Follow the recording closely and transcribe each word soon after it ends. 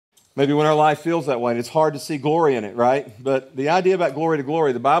Maybe when our life feels that way, and it's hard to see glory in it, right? But the idea about glory to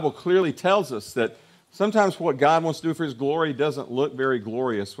glory, the Bible clearly tells us that sometimes what God wants to do for his glory doesn't look very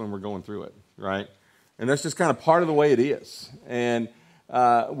glorious when we're going through it, right? And that's just kind of part of the way it is. And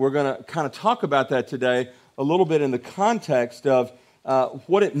we're going to kind of talk about that today a little bit in the context of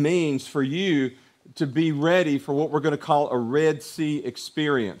what it means for you to be ready for what we're going to call a Red Sea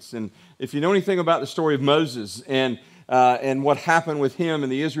experience. And if you know anything about the story of Moses and what happened with him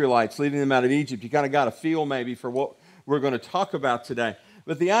and the Israelites leading them out of Egypt, you kind of got a feel maybe for what we're going to talk about today.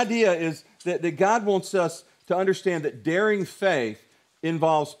 But the idea is that God wants us to understand that daring faith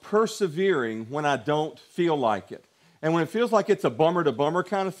involves persevering when I don't feel like it. And when it feels like it's a bummer to bummer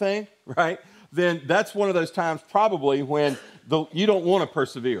kind of thing, right, then that's one of those times probably when you don't want to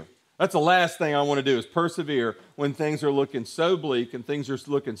persevere. That's the last thing I want to do is persevere when things are looking so bleak and things are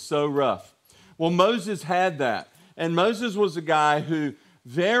looking so rough. Well, Moses had that. And Moses was a guy who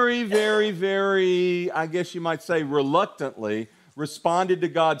very, very, very, I guess you might say reluctantly, responded to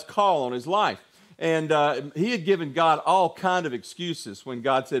God's call on his life. And he had given God all kind of excuses when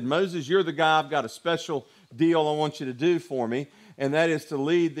God said, Moses, you're the guy, I've got a special deal I want you to do for me, and that is to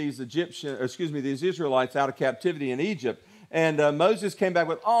lead these Israelites out of captivity in Egypt. And Moses came back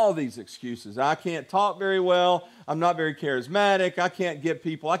with all these excuses. I can't talk very well. I'm not very charismatic. I can't get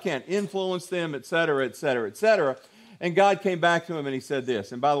people. I can't influence them, et cetera, et cetera, et cetera. And God came back to him and he said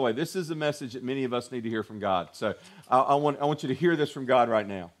this. And by the way, this is a message that many of us need to hear from God. So I want you to hear this from God right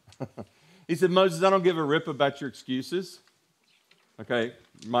now. He said, Moses, I don't give a rip about your excuses. Okay,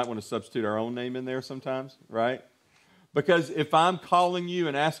 you might want to substitute our own name in there sometimes, right? Because if I'm calling you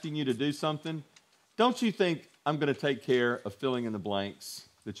and asking you to do something, don't you think I'm going to take care of filling in the blanks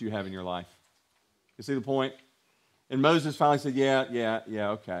that you have in your life? You see the point? And Moses finally said, yeah,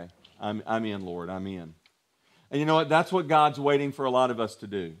 okay. I'm in, Lord, I'm in. And you know what? That's what God's waiting for a lot of us to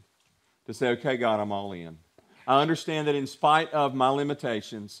do. To say, okay, God, I'm all in. I understand that in spite of my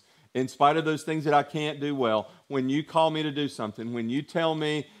limitations, in spite of those things that I can't do well, when you call me to do something, when you tell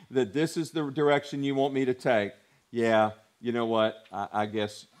me that this is the direction you want me to take, yeah, you know what? I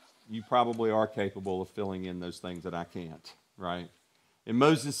guess you probably are capable of filling in those things that I can't, right? And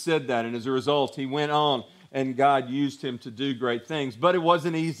Moses said that, and as a result, he went on, and God used him to do great things. But it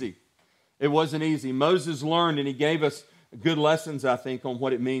wasn't easy. It wasn't easy. Moses learned, and he gave us good lessons, I think, on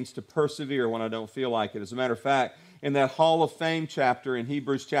what it means to persevere when I don't feel like it. As a matter of fact, in that Hall of Fame chapter in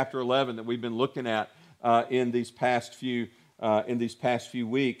Hebrews chapter 11 that we've been looking at in these past few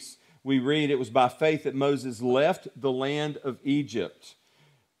weeks, we read, it was by faith that Moses left the land of Egypt,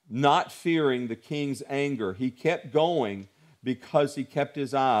 not fearing the king's anger. He kept going because he kept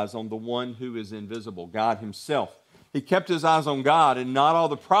his eyes on the one who is invisible, God himself. He kept his eyes on God and not all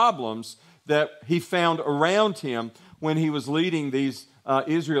the problems that he found around him when he was leading these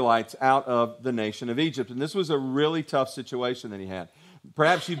Israelites out of the nation of Egypt. And this was a really tough situation that he had.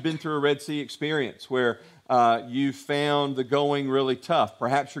 Perhaps you've been through a Red Sea experience where you found the going really tough.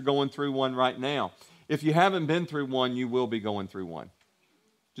 Perhaps you're going through one right now. If you haven't been through one, you will be going through one.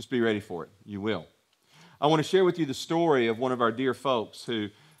 Just be ready for it. You will. I want to share with you the story of one of our dear folks who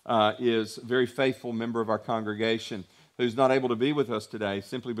is a very faithful member of our congregation who's not able to be with us today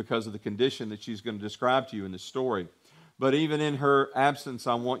simply because of the condition that she's going to describe to you in this story. But even in her absence,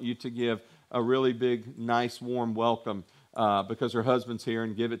 I want you to give a really big, nice, warm welcome because her husband's here,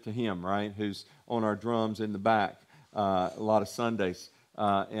 and give it to him, right, who's on our drums in the back a lot of Sundays.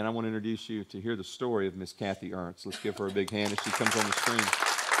 And I want to introduce you to hear the story of Miss Kathy Ernst. Let's give her a big hand as she comes on the screen.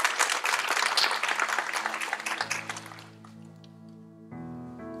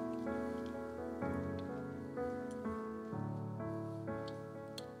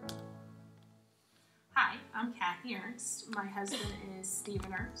 My husband is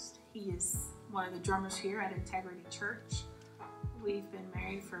Stephen Ernst. He is one of the drummers here at Integrity Church. We've been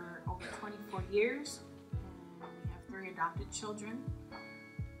married for over 24 years, and we have 3 adopted children,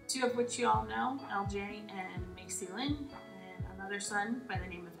 2 of which you all know, LJ and Macy Lynn, and another son by the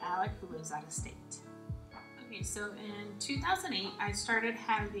name of Alec who lives out of state. Okay, so in 2008, I started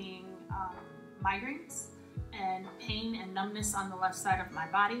having migraines and pain and numbness on the left side of my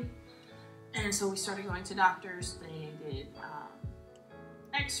body. And so we started going to doctors. They did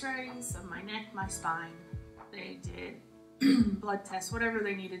x-rays of my neck, my spine. They did blood tests, whatever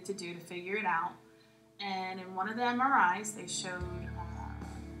they needed to do to figure it out. And in one of the MRIs, they showed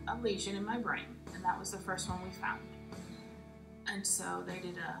a lesion in my brain. And that was the first one we found. And so they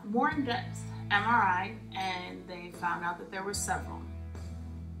did a more in-depth MRI, and they found out that there were several.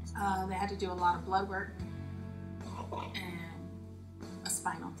 They had to do a lot of blood work and a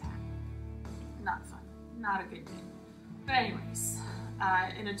spinal tap. Not fun, not a good thing. But anyways,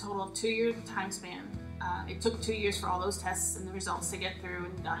 in a total of 2-year time span, it took 2 years for all those tests and the results to get through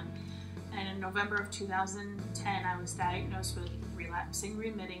and done. And in November of 2010, I was diagnosed with relapsing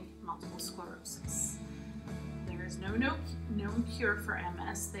remitting multiple sclerosis. There is no known cure for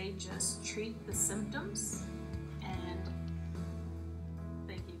MS. They just treat the symptoms and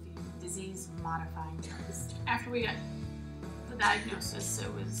they give you disease-modifying drugs. After we got the diagnosis,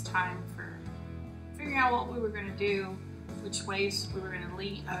 it was time for figuring out what we were going to do, which ways we were going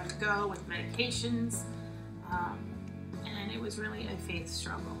to go with medications, and it was really a faith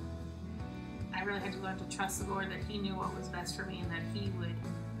struggle. I really had to learn to trust the Lord, that He knew what was best for me and that He would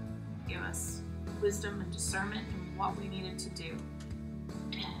give us wisdom and discernment in what we needed to do.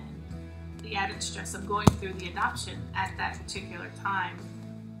 And the added stress of going through the adoption at that particular time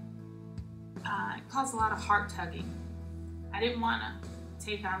caused a lot of heart tugging. I didn't want to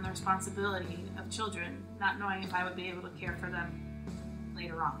take on the responsibility of children, not knowing if I would be able to care for them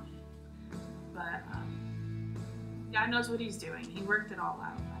later on. But God knows what He's doing. He worked it all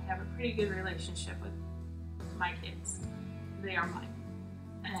out. I have a pretty good relationship with my kids. They are mine,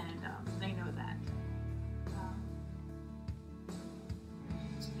 and they know that.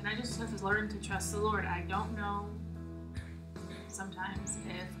 And I just have to learn to trust the Lord. I don't know sometimes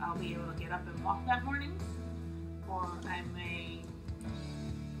if I'll be able to get up and walk that morning, or I may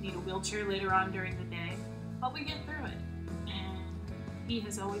need a wheelchair later on during the day, but we get through it. And He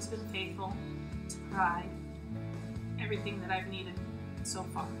has always been faithful to provide everything that I've needed so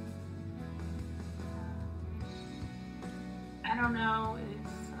far. I don't know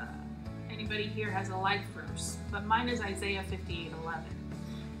if anybody here has a life verse, but mine is Isaiah 58:11.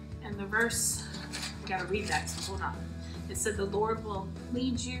 And the verse, I gotta read that, so hold on. It said, "The Lord will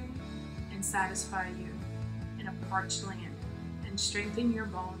lead you and satisfy you in a parched land and strengthen your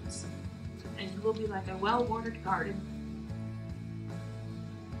bones, and you will be like a well-watered garden,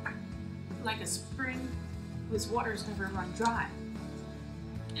 like a spring whose waters never run dry."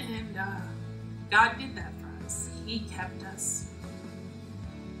 And God did that for us. He kept us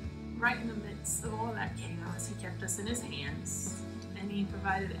right in the midst of all that chaos. He kept us in His hands, and He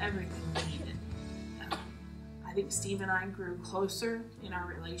provided everything we needed. I think Steve and I grew closer in our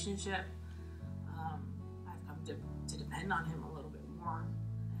relationship. I've come to depend on him a little bit more,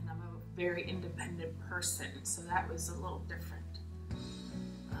 and I'm a very independent person, so that was a little different.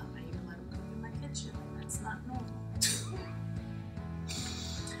 I even let him cook in my kitchen. That's not normal.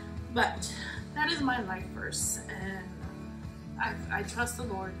 But that is my life verse, and I trust the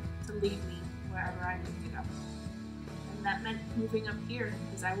Lord to lead me wherever I need to go. And that meant moving up here,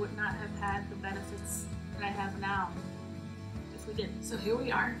 because I would not have had the benefits that I have now if we didn't. So here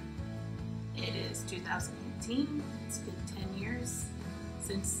we are. It is 2018. It's been 10 years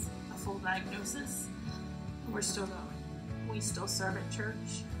since a full diagnosis, and we're still going. We still serve at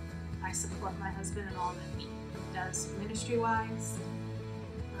church. I support my husband in all that he does ministry-wise.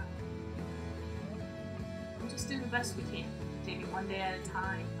 We just do the best we can. Take it one day at a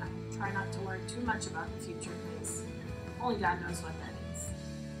time. I try not to worry too much about the future, because only God knows what that is.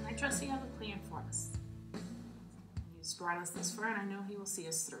 And I trust He has a plan for us. He's brought us this far, and I know He will see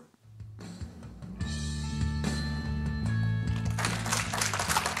us through.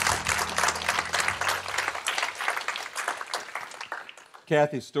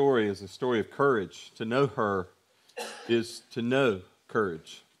 Kathy's story is a story of courage. To know her is to know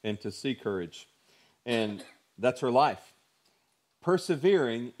courage and to see courage. And that's her life.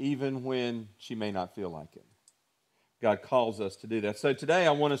 Persevering even when she may not feel like it. God calls us to do that. So today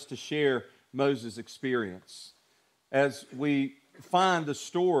I want us to share Moses' experience. As we find the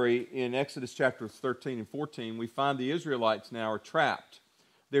story in Exodus chapters 13 and 14, we find the Israelites now are trapped.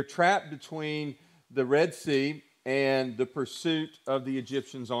 They're trapped between the Red Sea and the pursuit of the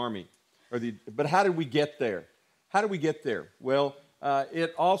Egyptians' army. But how did we get there? How did we get there? Well,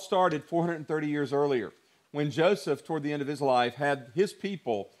 it all started 430 years earlier, when Joseph, toward the end of his life, had his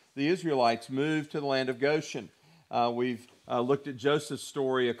people, the Israelites, move to the land of Goshen. We've looked at Joseph's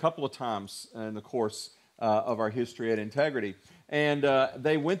story a couple of times in the course of our history at Integrity. And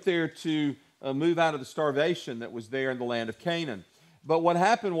they went there to move out of the starvation that was there in the land of Canaan. But what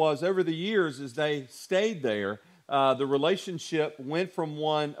happened was, over the years, as they stayed there, the relationship went from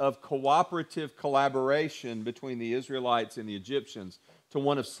one of cooperative collaboration between the Israelites and the Egyptians to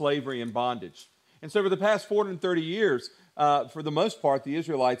one of slavery and bondage. And so over the past 430 years, for the most part, the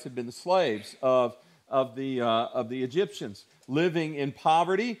Israelites have been the slaves of the Egyptians, living in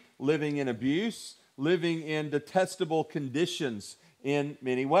poverty, living in abuse, living in detestable conditions in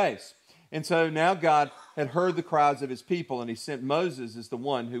many ways. And so now God had heard the cries of His people, and He sent Moses as the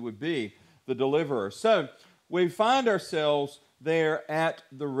one who would be the deliverer. So we find ourselves there at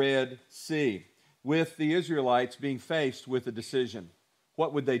the Red Sea with the Israelites being faced with a decision.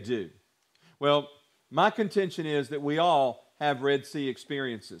 What would they do? Well, my contention is that we all have Red Sea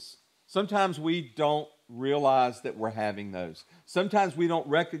experiences. Sometimes we don't realize that we're having those. Sometimes we don't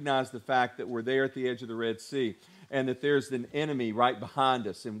recognize the fact that we're there at the edge of the Red Sea and that there's an enemy right behind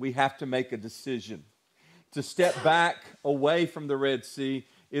us, and we have to make a decision. To step back away from the Red Sea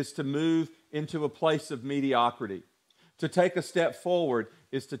is to move into a place of mediocrity. To take a step forward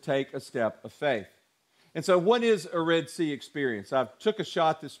is to take a step of faith. And so what is a Red Sea experience? I took a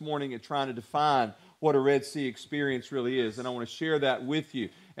shot this morning at trying to define what a Red Sea experience really is, and I want to share that with you.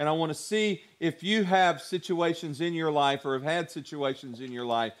 And I want to see if you have situations in your life or have had situations in your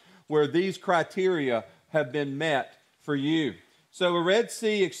life where these criteria have been met for you. So a Red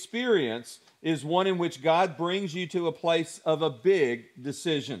Sea experience is one in which God brings you to a place of a big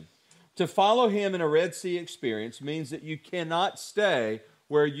decision. To follow Him in a Red Sea experience means that you cannot stay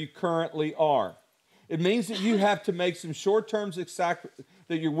where you currently are. It means that you have to make some short-term that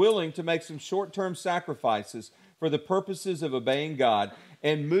you're willing to make some short-term sacrifices for the purposes of obeying God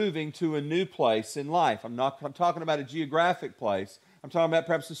and moving to a new place in life. I'm talking about a geographic place. I'm talking about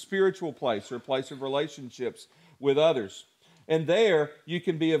perhaps a spiritual place or a place of relationships with others. And there, you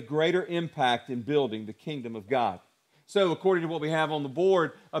can be of greater impact in building the kingdom of God. So, according to what we have on the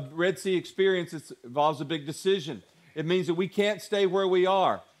board, a Red Sea experience involves a big decision. It means that we can't stay where we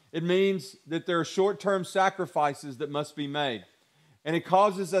are. It means that there are short-term sacrifices that must be made. And it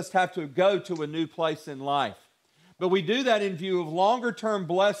causes us to have to go to a new place in life. But we do that in view of longer-term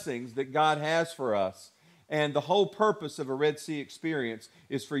blessings that God has for us. And the whole purpose of a Red Sea experience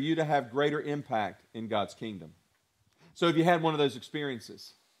is for you to have greater impact in God's kingdom. So have you had one of those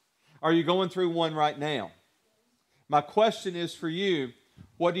experiences? Are you going through one right now? My question is for you,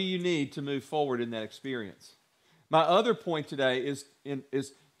 what do you need to move forward in that experience? My other point today is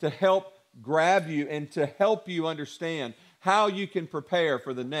to help grab you and to help you understand how you can prepare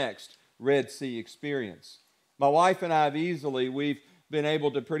for the next Red Sea experience. My wife and I we've been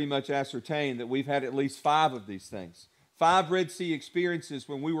able to pretty much ascertain that we've had at least 5 of these things. 5 Red Sea experiences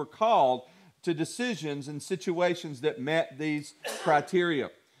when we were called to decisions and situations that met these criteria.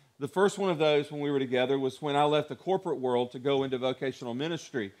 The first one of those when we were together was when I left the corporate world to go into vocational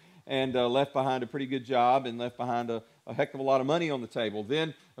ministry and left behind a pretty good job and left behind a heck of a lot of money on the table.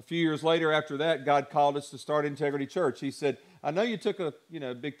 Then a few years later after that, God called us to start Integrity Church. He said, I know you took a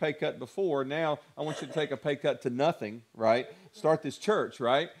big pay cut before. Now I want you to take a pay cut to nothing, right? Start this church,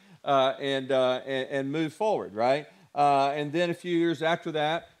 right? And move forward, right? And then a few years after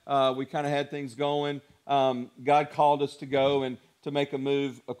that, we kind of had things going. God called us to go and to make a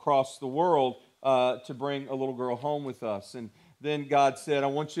move across the world to bring a little girl home with us. And then God said, I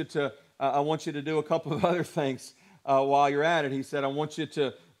want you to do a couple of other things while you're at it. He said, I want you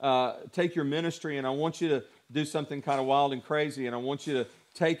to take your ministry and I want you to do something kind of wild and crazy, and I want you to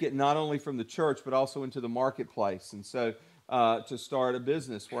take it not only from the church but also into the marketplace. And so to start a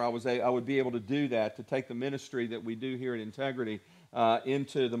business where I would be able to do that, to take the ministry that we do here at Integrity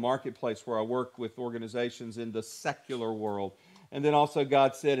into the marketplace where I work with organizations in the secular world. And then also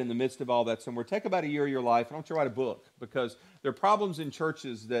God said in the midst of all that somewhere, take about a year of your life and I want you to write a book, because there are problems in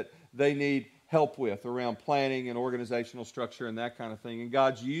churches that they need help with around planning and organizational structure and that kind of thing. And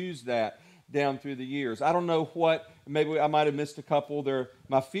God's used that down through the years. I don't know what, maybe I might have missed a couple there.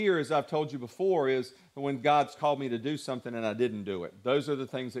 My fear, as I've told you before, is when God's called me to do something and I didn't do it. Those are the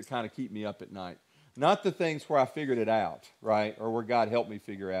things that kind of keep me up at night. Not the things where I figured it out, right, or where God helped me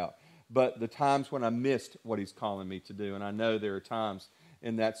figure out, but the times when I missed what He's calling me to do. And I know there are times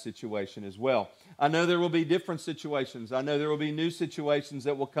in that situation as well. I know there will be different situations. I know there will be new situations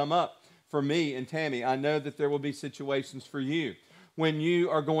that will come up for me and Tammy. I know that there will be situations for you when you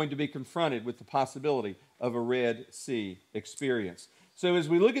are going to be confronted with the possibility of a Red Sea experience. So as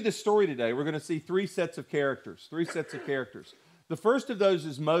we look at this story today, we're going to see 3 sets of characters. The first of those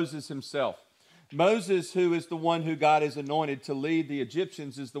is Moses himself. Moses, who is the one who God has anointed to lead the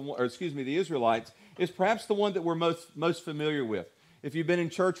the Israelites, is perhaps the one that we're most familiar with. If you've been in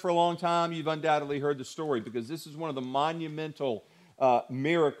church for a long time, you've undoubtedly heard the story, because this is one of the monumental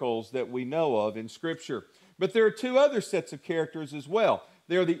miracles that we know of in Scripture. But there are 2 other sets of characters as well.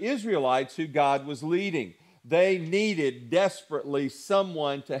 They are the Israelites who God was leading. They needed desperately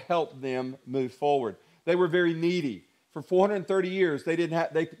someone to help them move forward. They were very needy. For 430 years,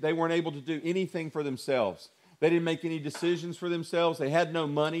 they weren't able to do anything for themselves. They didn't make any decisions for themselves. They had no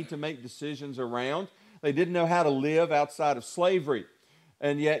money to make decisions around. They didn't know how to live outside of slavery.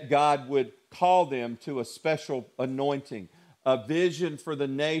 And yet God would call them to a special anointing, a vision for the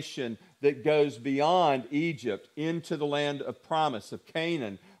nation that goes beyond Egypt into the land of promise, of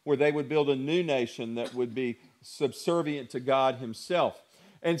Canaan, where they would build a new nation that would be subservient to God himself.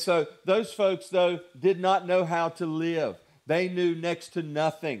 And so those folks, though, did not know how to live. They knew next to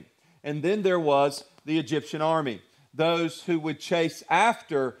nothing. And then there was the Egyptian army, those who would chase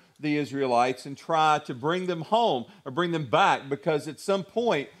after the Israelites and try to bring them home or bring them back, because at some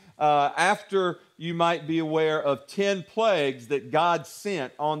point, after you might be aware of 10 plagues that God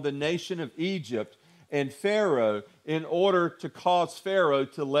sent on the nation of Egypt and Pharaoh in order to cause Pharaoh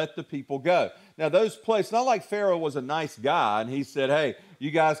to let the people go. Now, those plagues, it's not like Pharaoh was a nice guy and he said, hey,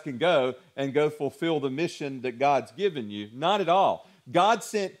 you guys can go and go fulfill the mission that God's given you. Not at all. God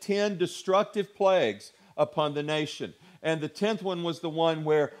sent 10 destructive plagues upon the nation. And the 10th one was the one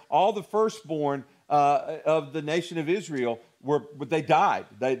where all the firstborn of the nation of Israel they died.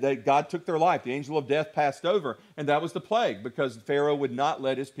 God took their life. The angel of death passed over, and that was the plague because Pharaoh would not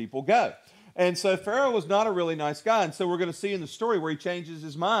let his people go. And so Pharaoh was not a really nice guy. And so we're going to see in the story where he changes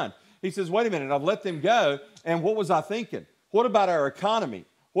his mind. He says, wait a minute, I've let them go, and what was I thinking? What about our economy?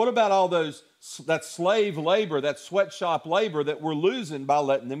 What about all that slave labor, that sweatshop labor that we're losing by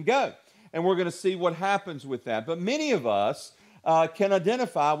letting them go? And we're going to see what happens with that. But many of us can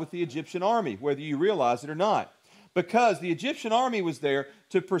identify with the Egyptian army, whether you realize it or not, because the Egyptian army was there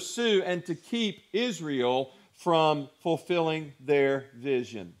to pursue and to keep Israel from fulfilling their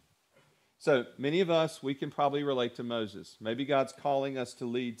vision. So many of us, we can probably relate to Moses. Maybe God's calling us to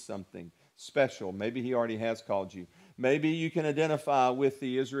lead something special. Maybe he already has called you. Maybe you can identify with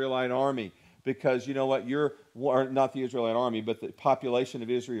the Israelite army because you know what? You're not the Israelite army, but the population of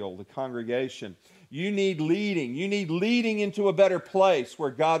Israel, the congregation. You need leading. You need leading into a better place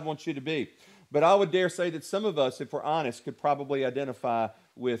where God wants you to be. But I would dare say that some of us, if we're honest, could probably identify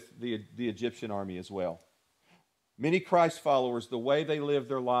with the Egyptian army as well. Many Christ followers, the way they live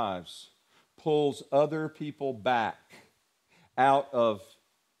their lives pulls other people back out of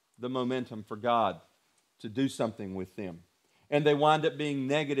the momentum for God to do something with them. And they wind up being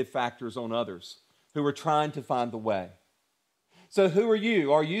negative factors on others who are trying to find the way. So who are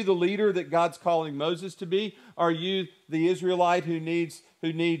you? Are you the leader that God's calling Moses to be? Are you the Israelite who needs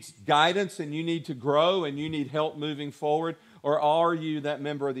guidance and you need to grow and you need help moving forward? Or are you that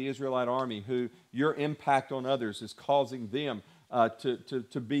member of the Israelite army who your impact on others is causing them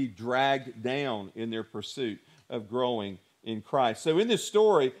to be dragged down in their pursuit of growing in Christ? So in this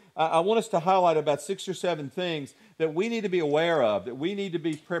story, I want us to highlight about 6 or 7 things that we need to be aware of, that we need to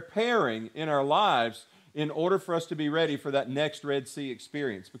be preparing in our lives in order for us to be ready for that next Red Sea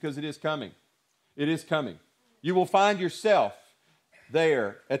experience, because it is coming. It is coming. You will find yourself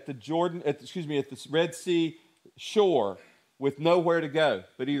there at the Red Sea shore with nowhere to go,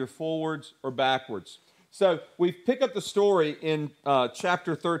 but either forwards or backwards. So we pick up the story in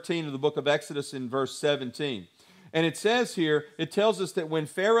chapter 13 of the book of Exodus in verse 17. And it says here, it tells us that when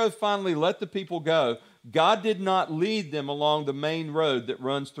Pharaoh finally let the people go, God did not lead them along the main road that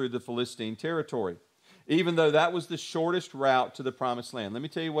runs through the Philistine territory, even though that was the shortest route to the promised land. Let me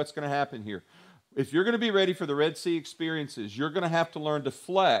tell you what's going to happen here. If you're going to be ready for the Red Sea experiences, you're going to have to learn to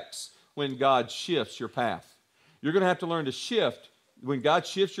flex when God shifts your path. You're going to have to learn to shift. When God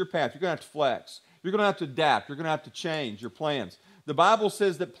shifts your path, you're going to have to flex. You're going to have to adapt. You're going to have to change your plans. The Bible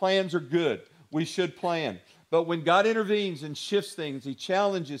says that plans are good. We should plan. But when God intervenes and shifts things, he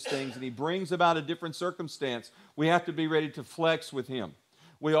challenges things, and he brings about a different circumstance, we have to be ready to flex with him.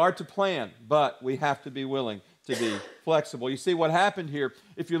 We are to plan, but we have to be willing to be flexible. You see what happened here,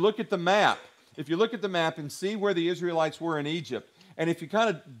 if you look at the map and see where the Israelites were in Egypt, and if you kind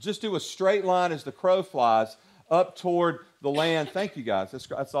of just do a straight line as the crow flies up toward the land, thank you guys,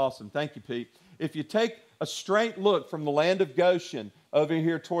 that's awesome, thank you Pete. If you take a straight look from the land of Goshen over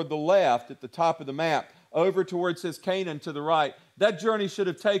here toward the left at the top of the map, over to where it says Canaan to the right, that journey should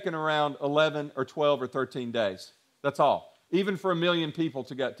have taken around 11 or 12 or 13 days. That's all. Even for 1 million people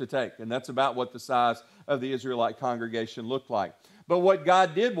to take. And that's about what the size of the Israelite congregation looked like. But what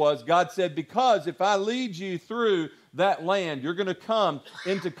God did was, God said, because if I lead you through that land, you're going to come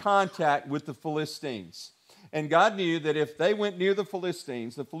into contact with the Philistines. And God knew that if they went near the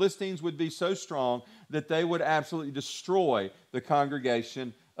Philistines would be so strong that they would absolutely destroy the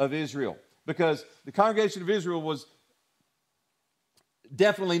congregation of Israel. Because the congregation of Israel was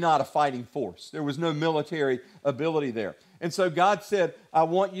definitely not a fighting force. There was no military ability there. And so God said, I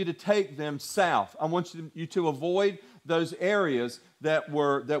want you to take them south. I want you to avoid those areas that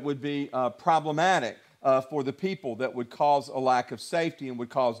would be problematic for the people, that would cause a lack of safety and would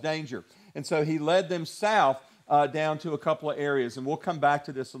cause danger. And so he led them south down to a couple of areas. And we'll come back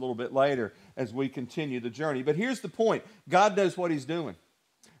to this a little bit later as we continue the journey. But here's the point. God knows what he's doing.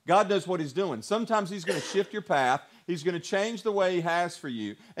 God knows what he's doing. Sometimes he's going to shift your path. He's going to change the way he has for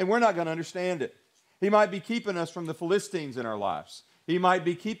you, and we're not going to understand it. He might be keeping us from the Philistines in our lives. He might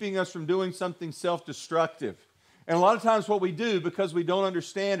be keeping us from doing something self-destructive. And a lot of times what we do, because we don't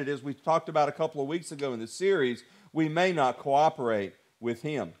understand it, as we talked about a couple of weeks ago in this series, we may not cooperate with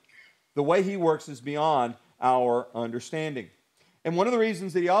him. The way he works is beyond our understanding. And one of the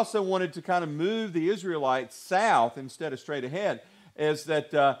reasons that he also wanted to kind of move the Israelites south instead of straight ahead is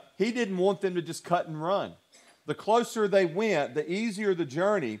that he didn't want them to just cut and run. The closer they went, the easier the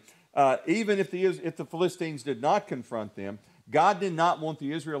journey. Even if the Philistines did not confront them, God did not want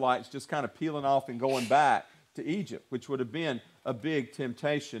the Israelites just kind of peeling off and going back to Egypt, which would have been a big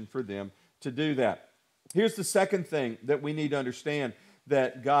temptation for them to do that. Here's the second thing that we need to understand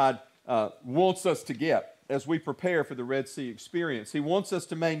that God wants us to get as we prepare for the Red Sea experience. He wants us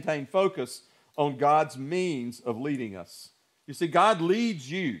to maintain focus on God's means of leading us. You see, God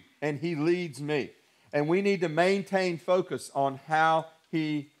leads you and he leads me. And we need to maintain focus on how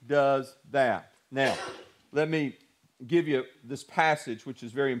he does that. Now, let me give you this passage, which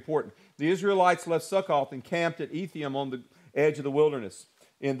is very important. The Israelites left Succoth and camped at Etham on the edge of the wilderness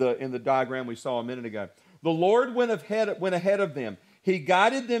in the diagram we saw a minute ago. The Lord went ahead of them. He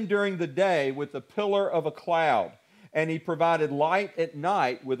guided them during the day with a pillar of a cloud, and he provided light at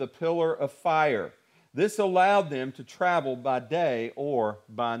night with a pillar of fire. This allowed them to travel by day or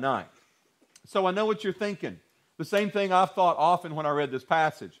by night. So I know what you're thinking. The same thing I've thought often when I read this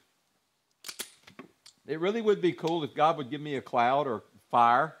passage. It really would be cool if God would give me a cloud or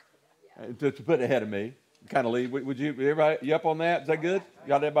fire to put ahead of me. Kind of lead. Would you, everybody, you up on that? Is that good?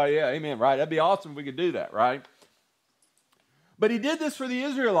 Got everybody? Yeah, amen. Right. That'd be awesome if we could do that, right? But he did this for the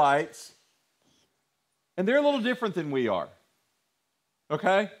Israelites, and they're a little different than we are.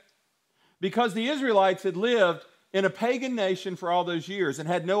 Okay? Because the Israelites had lived in a pagan nation for all those years and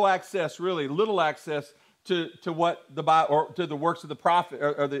had no access, really little access to what the Bible, or to the works of the prophet,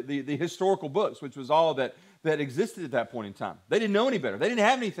 or the historical books, which was all that existed at that point in time. They didn't know any better. They didn't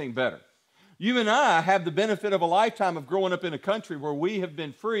have anything better. You and I have the benefit of a lifetime of growing up in a country where we have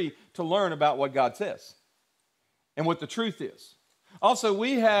been free to learn about what God says and what the truth is. Also,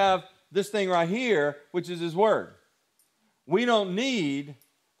 we have this thing right here, which is his word. We don't need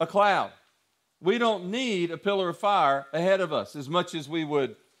a cloud. We don't need a pillar of fire ahead of us as much as we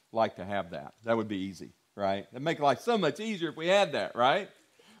would like to have that. That would be easy, right? It'd make life so much easier if we had that, right?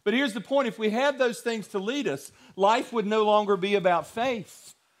 But here's the point. If we had those things to lead us, life would no longer be about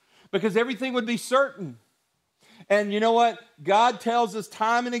faith because everything would be certain. And you know what? God tells us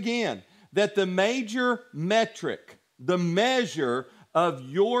time and again that the major metric, the measure of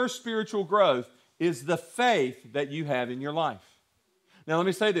your spiritual growth is the faith that you have in your life. Now, let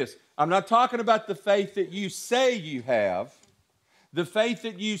me say this. I'm not talking about the faith that you say you have. The faith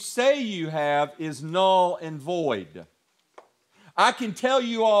that you say you have is null and void. I can tell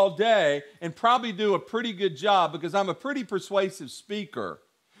you all day and probably do a pretty good job because I'm a pretty persuasive speaker.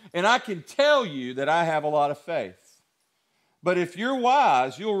 And I can tell you that I have a lot of faith. But if you're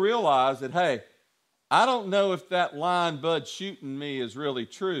wise, you'll realize that, hey, I don't know if that line Bud's shooting me is really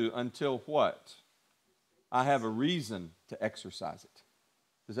true until what? I have a reason to exercise it.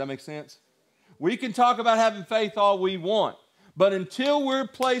 Does that make sense? We can talk about having faith all we want, but until we're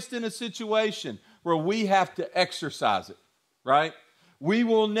placed in a situation where we have to exercise it, right? We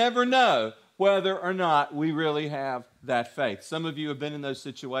will never know whether or not we really have that faith. Some of you have been in those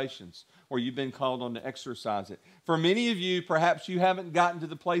situations where you've been called on to exercise it. For many of you, perhaps you haven't gotten to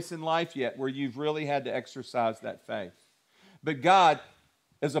the place in life yet where you've really had to exercise that faith. But God,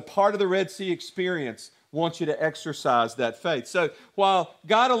 as a part of the Red Sea experience, wants you to exercise that faith. So while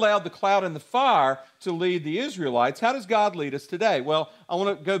God allowed the cloud and the fire to lead the Israelites, how does God lead us today? Well, I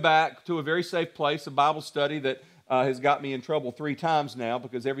want to go back to a very safe place, a Bible study that has got me in trouble 3 times now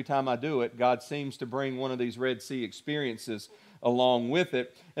because every time I do it, God seems to bring one of these Red Sea experiences along with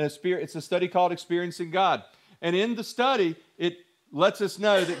it. And it's a study called Experiencing God. And in the study, it lets us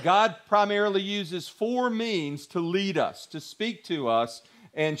know that God primarily uses 4 means to lead us, to speak to us,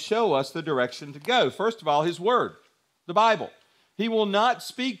 and show us the direction to go. First of all, his word, the Bible. He will not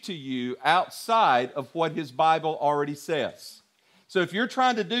speak to you outside of what his Bible already says. So if you're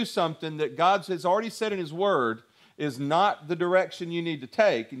trying to do something that God has already said in his word is not the direction you need to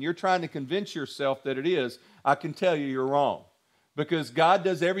take, and you're trying to convince yourself that it is, I can tell you you're wrong. Because God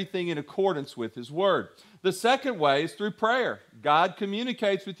does everything in accordance with his word. The second way is through prayer. God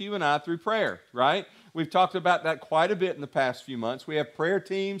communicates with you and I through prayer, right? We've talked about that quite a bit in the past few months. We have prayer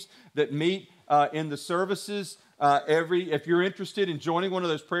teams that meet in the services If you're interested in joining one of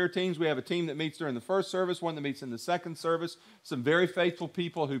those prayer teams, we have a team that meets during the first service, one that meets in the second service, some very faithful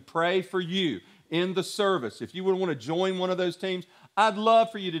people who pray for you in the service. If you would want to join one of those teams, I'd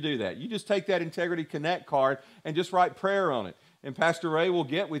love for you to do that. You just take that Integrity Connect card and just write prayer on it. And Pastor Ray will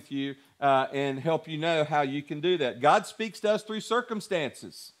get with you and help you know how you can do that. God speaks to us through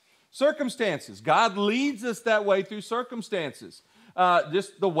circumstances. Circumstances. God leads us that way through circumstances.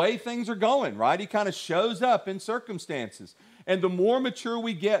 Just the way things are going, right? He kind of shows up in circumstances. And the more mature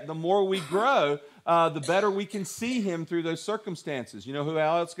we get, the more we grow, the better we can see Him through those circumstances. You know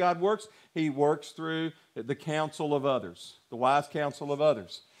how else God works? He works through the counsel of others, the wise counsel of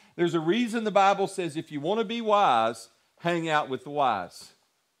others. There's a reason the Bible says if you want to be wise, hang out with the wise.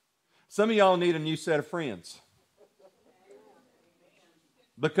 Some of y'all need a new set of friends.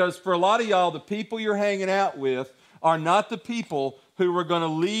 Because for a lot of y'all, the people you're hanging out with are not the people who are going to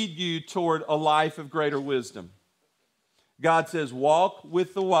lead you toward a life of greater wisdom. God says, walk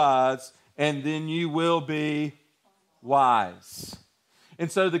with the wise, and then you will be wise.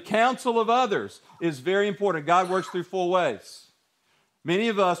 And so the counsel of others is very important. God works through 4 ways. Many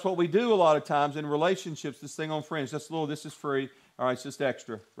of us, what we do a lot of times in relationships, this thing on friends, just a little, this is free, all right, it's just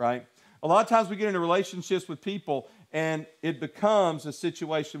extra, right? A lot of times we get into relationships with people, and it becomes a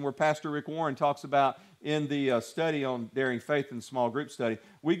situation where Pastor Rick Warren talks about in the study on Daring Faith in the small group study.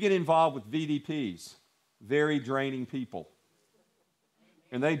 We get involved with VDPs, very draining people.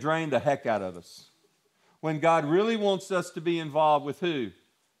 And they drain the heck out of us. When God really wants us to be involved with who?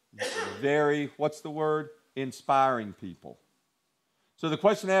 Very, what's the word? Inspiring people. So the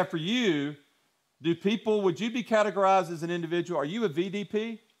question I have for you, would you be categorized as an individual? Are you a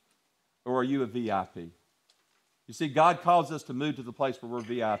VDP or are you a VIP? You see, God calls us to move to the place where we're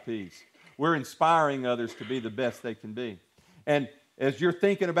VIPs. We're inspiring others to be the best they can be. And as you're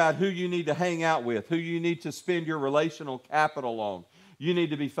thinking about who you need to hang out with, who you need to spend your relational capital on, you need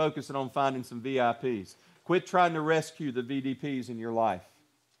to be focusing on finding some VIPs. Quit trying to rescue the VDPs in your life.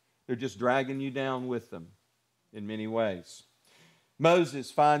 They're just dragging you down with them in many ways. Moses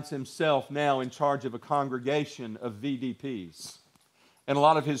finds himself now in charge of a congregation of VDPs. And a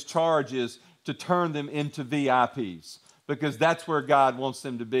lot of his charge is to turn them into VIPs, because that's where God wants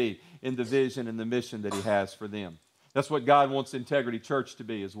them to be in the vision and the mission that He has for them. That's what God wants Integrity Church to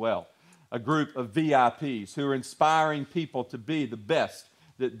be as well. A group of VIPs who are inspiring people to be the best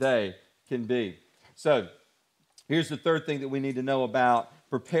that they can be. So, here's the third thing that we need to know about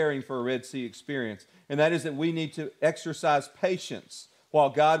preparing for a Red Sea experience, and that is that we need to exercise patience while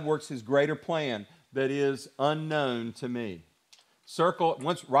God works His greater plan that is unknown to me.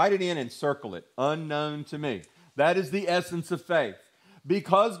 Write it in and circle it. Unknown to me. That is the essence of faith.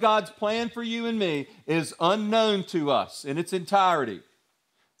 Because God's plan for you and me is unknown to us in its entirety.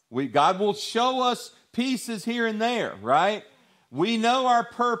 God will show us pieces here and there, right? We know our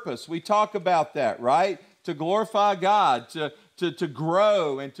purpose. We talk about that, right? To glorify God, to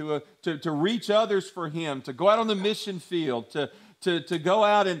grow and to reach others for Him, to go out on the mission field, to go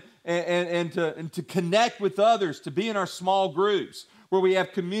out and to connect with others, to be in our small groups where we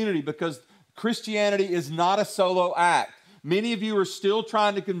have community, because Christianity is not a solo act. Many of you are still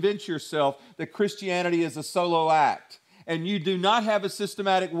trying to convince yourself that Christianity is a solo act, and you do not have a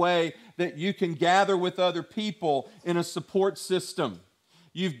systematic way that you can gather with other people in a support system.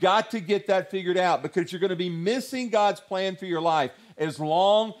 You've got to get that figured out, because you're going to be missing God's plan for your life as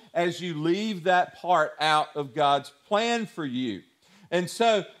long as you leave that part out of God's plan for you. And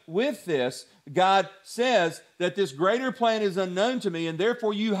so with this, God says that this greater plan is unknown to me, and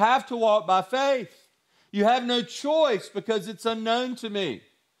therefore you have to walk by faith. You have no choice because it's unknown to me.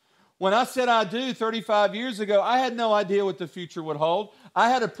 When I said I do 35 years ago, I had no idea what the future would hold. I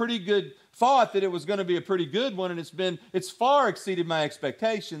had a pretty good thought that it was going to be a pretty good one, and it's far exceeded my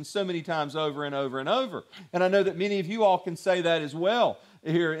expectations so many times over and over and over. And I know that many of you all can say that as well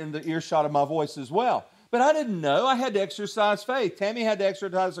here in the earshot of my voice as well. But I didn't know. I had to exercise faith. Tammy had to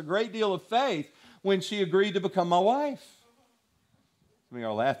exercise a great deal of faith when she agreed to become my wife. Some of you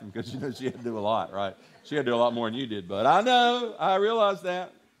are laughing because you know she had to do a lot, right? She had to do a lot more than you did, but I know. I realize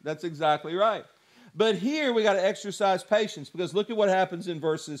that. That's exactly right. But here we got to exercise patience, because look at what happens in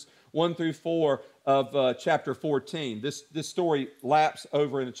verses 1 through 4 of chapter 14. This story laps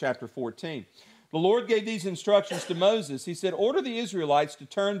over into chapter 14. The Lord gave these instructions to Moses. He said, order the Israelites to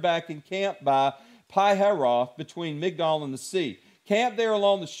turn back and camp by Pi-hahiroth between Migdol and the sea. Camp there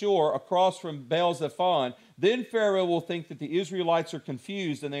along the shore across from Baal-zephon. Then Pharaoh will think that the Israelites are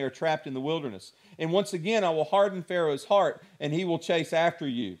confused and they are trapped in the wilderness. And once again, I will harden Pharaoh's heart, and he will chase after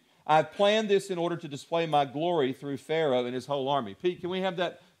you. I've planned this in order to display my glory through Pharaoh and his whole army. Pete, can we have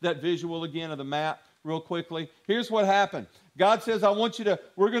that visual again of the map? real quickly. Here's what happened. God says, we're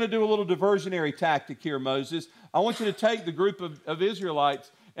going to do a little diversionary tactic here, Moses. I want you to take the group of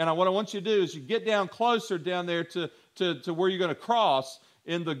Israelites, and what I want you to do is you get down closer down there to where you're going to cross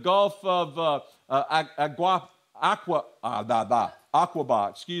in the Gulf of Aqaba.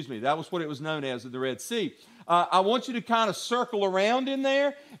 Excuse me. That was what it was known as in the Red Sea. I want you to kind of circle around in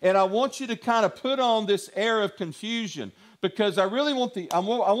there, and I want you to kind of put on this air of confusion, because I really want I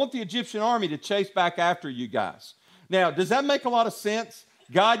want the Egyptian army to chase back after you guys. Now, does that make a lot of sense?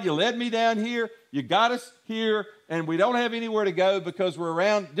 God, you led me down here, you got us here, and we don't have anywhere to go because we're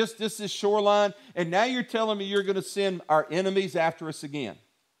around just this shoreline, and now you're telling me you're going to send our enemies after us again.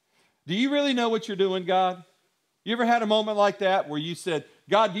 Do you really know what you're doing, God? You ever had a moment like that where you said,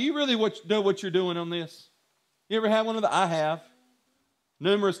 God, do you really know what you're doing on this? You ever had one of the? I have.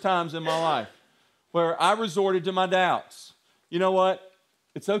 Numerous times in my life where I resorted to my doubts. You know what?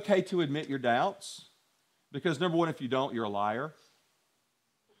 It's okay to admit your doubts, because number one, if you don't, you're a liar.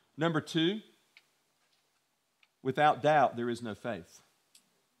 Number two, without doubt, there is no faith.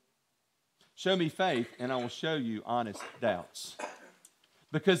 Show me faith, and I will show you honest doubts.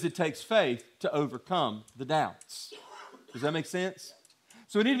 Because it takes faith to overcome the doubts. Does that make sense?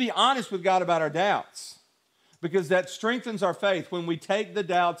 So we need to be honest with God about our doubts, because that strengthens our faith when we take the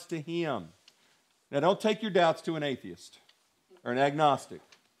doubts to Him. Now, don't take your doubts to an atheist or an agnostic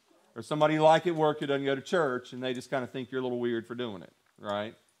or somebody you like at work who doesn't go to church and they just kind of think you're a little weird for doing it,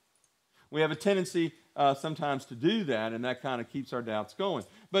 right? We have a tendency sometimes to do that, and that kind of keeps our doubts going.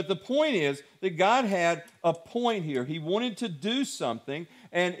 But the point is that God had a point here. He wanted to do something,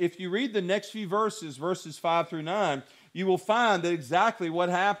 and if you read the next few verses, verses 5 through 9, you will find that exactly what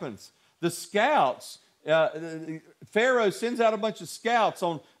happens. The scouts, Pharaoh sends out a bunch of scouts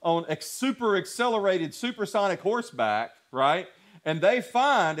on super accelerated, supersonic horseback, right? And they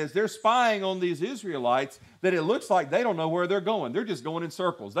find, as they're spying on these Israelites, that it looks like they don't know where they're going. They're just going in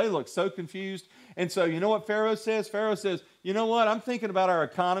circles. They look so confused. And so you know what Pharaoh says? Pharaoh says, you know what? I'm thinking about our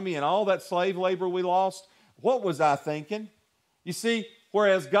economy and all that slave labor we lost. What was I thinking? You see,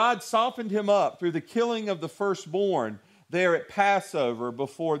 whereas God softened him up through the killing of the firstborn there at Passover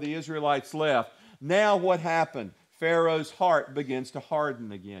before the Israelites left, now what happened? Pharaoh's heart begins to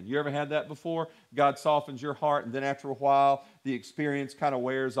harden again. You ever had that before? God softens your heart, and then after a while, the experience kind of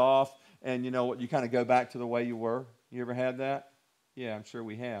wears off, and you know what? You kind of go back to the way you were. You ever had that? Yeah, I'm sure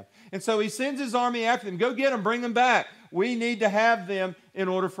we have. And so he sends his army after them. Go get them, bring them back. We need to have them in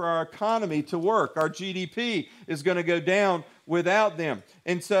order for our economy to work. Our GDP is going to go down without them.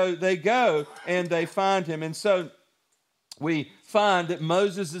 And so they go and they find him. And so we find that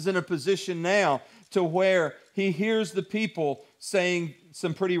Moses is in a position now to where he hears the people saying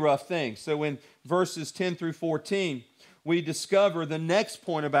some pretty rough things. So in verses 10 through 14, we discover the next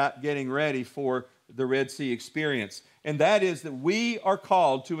point about getting ready for the Red Sea experience. And that is that we are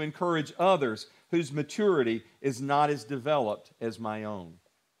called to encourage others whose maturity is not as developed as my own.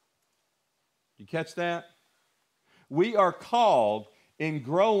 You catch that? We are called in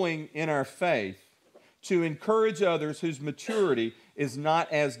growing in our faith to encourage others whose maturity is not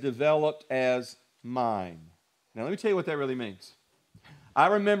as developed as mine. Now, let me tell you what that really means. I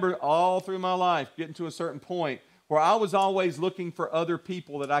remember all through my life getting to a certain point where I was always looking for other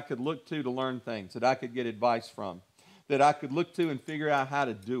people that I could look to learn things, that I could get advice from, that I could look to and figure out how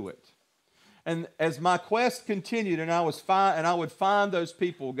to do it. And as my quest continued, and I would find those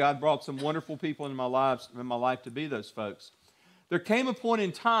people, God brought some wonderful people in my life to be those folks. There came a point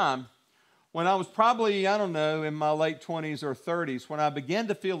in time when I was probably, I don't know, in my late 20s or 30s, when I began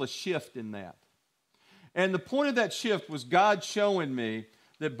to feel a shift in that. And the point of that shift was God showing me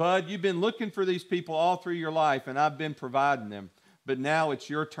that, Bud, you've been looking for these people all through your life, and I've been providing them. But now it's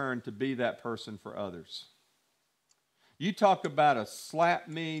your turn to be that person for others. You talk about a slap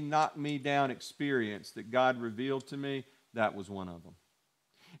me, knock me down experience that God revealed to me. That was one of them.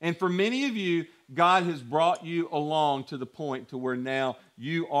 And for many of you, God has brought you along to the point to where now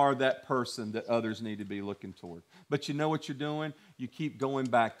you are that person that others need to be looking toward. But you know what you're doing? You keep going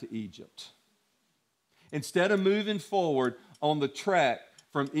back to Egypt. Instead of moving forward on the track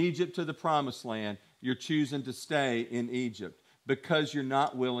from Egypt to the Promised Land, you're choosing to stay in Egypt because you're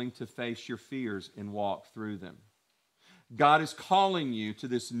not willing to face your fears and walk through them. God is calling you to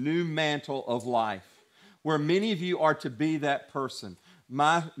this new mantle of life where many of you are to be that person.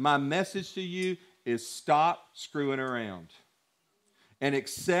 My message to you is stop screwing around and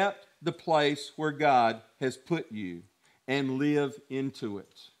accept the place where God has put you and live into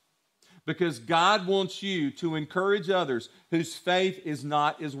it. Because God wants you to encourage others whose faith is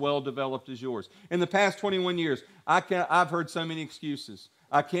not as well developed as yours. In the past 21 years, I've heard so many excuses.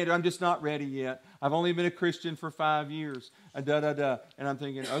 I can't, I'm just not ready yet. I've only been a Christian for 5 years. And I'm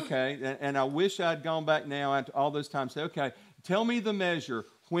thinking, okay, and I wish I'd gone back now after all those times. Say, okay, tell me the measure.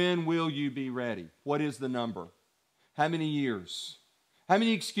 When will you be ready? What is the number? How many years? How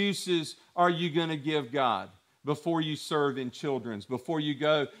many excuses are you going to give God before you serve in children's, before you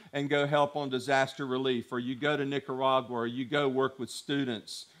go help on disaster relief, or you go to Nicaragua, or you go work with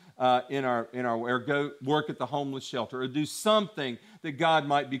students or go work at the homeless shelter, or do something that God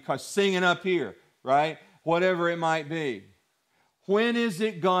might be singing up here, right? Whatever it might be. When is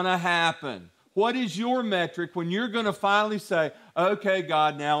it going to happen? What is your metric when you're going to finally say, okay,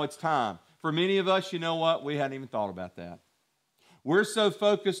 God, now it's time? For many of us, you know what? We hadn't even thought about that. We're so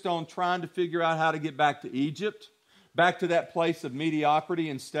focused on trying to figure out how to get back to Egypt, back to that place of mediocrity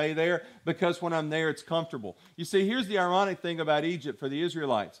and stay there, because when I'm there, it's comfortable. You see, here's the ironic thing about Egypt for the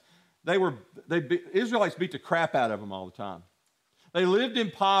Israelites. Israelites beat the crap out of them all the time. They lived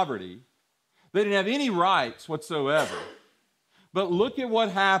in poverty. They didn't have any rights whatsoever. But look at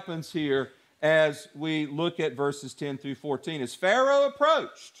what happens here as we look at verses 10 through 14. As Pharaoh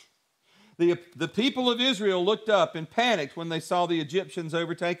approached, the people of Israel looked up and panicked when they saw the Egyptians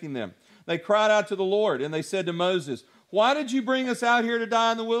overtaking them. They cried out to the Lord, and they said to Moses, "Why did you bring us out here to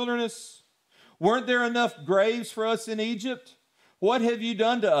die in the wilderness? Weren't there enough graves for us in Egypt? What have you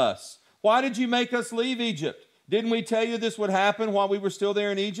done to us? Why did you make us leave Egypt? Didn't we tell you this would happen while we were still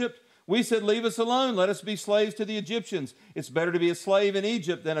there in Egypt? We said, leave us alone. Let us be slaves to the Egyptians. It's better to be a slave in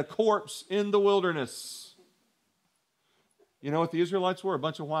Egypt than a corpse in the wilderness." You know what the Israelites were? A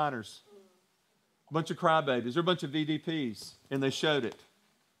bunch of whiners. A bunch of crybabies. They're a bunch of VDPs. And they showed it.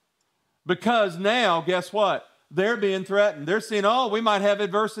 Because now, guess what? They're being threatened. They're saying, oh, we might have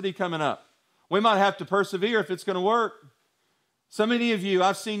adversity coming up. We might have to persevere if it's going to work. So many of you,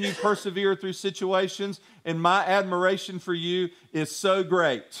 I've seen you persevere through situations, and my admiration for you is so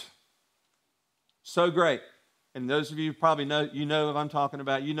great. So great. And those of you who probably know, you know what I'm talking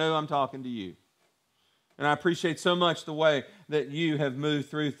about. You know I'm talking to you. And I appreciate so much the way that you have moved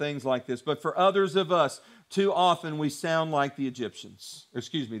through things like this. But for others of us, too often we sound like the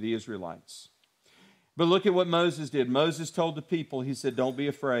the Israelites. But look at what Moses did. Moses told the people, he said, don't be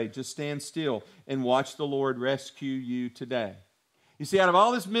afraid. Just stand still and watch the Lord rescue you today. You see, out of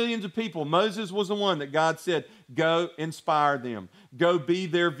all these millions of people, Moses was the one that God said, go inspire them. Go be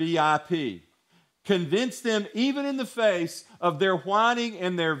their VIP. Convince them, even in the face of their whining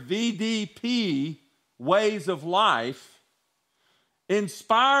and their VDP ways of life,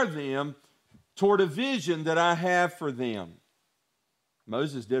 inspire them toward a vision that I have for them.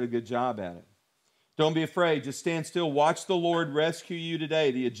 Moses did a good job at it. Don't be afraid. Just stand still. Watch the Lord rescue you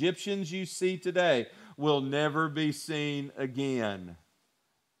today. The Egyptians you see today will never be seen again.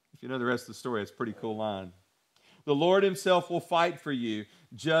 If you know the rest of the story, it's a pretty cool line. The Lord himself will fight for you.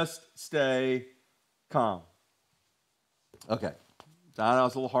 Just stay calm. Okay. I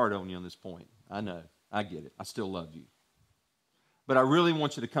was a little hard on you on this point. I know. I get it. I still love you. But I really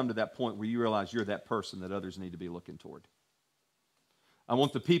want you to come to that point where you realize you're that person that others need to be looking toward. I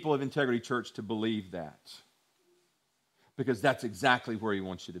want the people of Integrity Church to believe that. Because that's exactly where he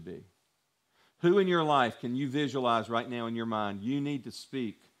wants you to be. Who in your life can you visualize right now in your mind you need to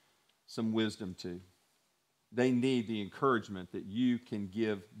speak some wisdom to? They need the encouragement that you can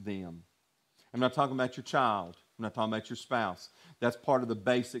give them. I'm not talking about your child. I'm not talking about your spouse. That's part of the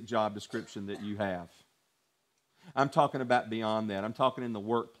basic job description that you have. I'm talking about beyond that. I'm talking in the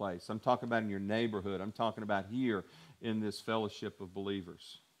workplace. I'm talking about in your neighborhood. I'm talking about here in this fellowship of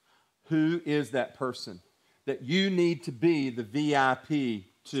believers. Who is that person that you need to be the VIP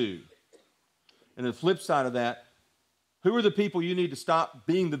to? And the flip side of that, who are the people you need to stop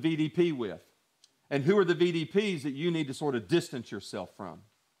being the VDP with? And who are the VDPs that you need to sort of distance yourself from?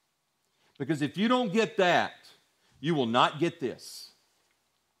 Because if you don't get that, you will not get this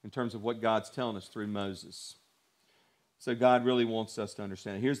in terms of what God's telling us through Moses. So God really wants us to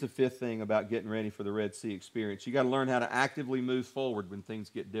understand it. Here's the fifth thing about getting ready for the Red Sea experience. You got to learn how to actively move forward when things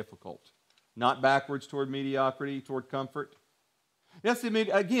get difficult. Not backwards toward mediocrity, toward comfort. Yes,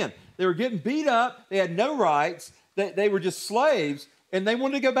 again, they were getting beat up. They had no rights. They were just slaves, and they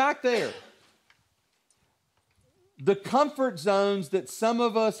wanted to go back there. The comfort zones that some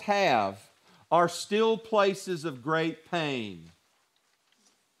of us have are still places of great pain.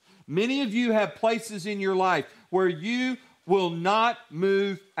 Many of you have places in your life where you will not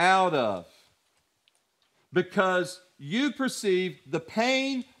move out of because you perceive the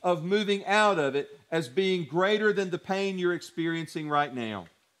pain of moving out of it as being greater than the pain you're experiencing right now.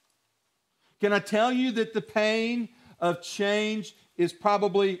 Can I tell you that the pain of change is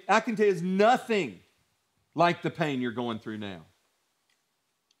probably, I can tell you, is nothing like the pain you're going through now.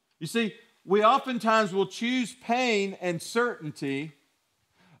 You see, we oftentimes will choose pain and certainty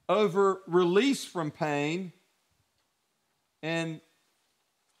over release from pain and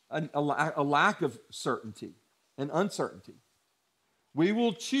a lack of certainty and uncertainty. We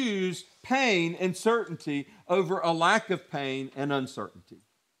will choose pain and certainty over a lack of pain and uncertainty.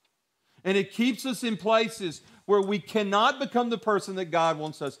 And it keeps us in places where we cannot become the person that God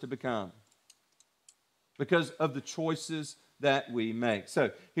wants us to become because of the choices that we make.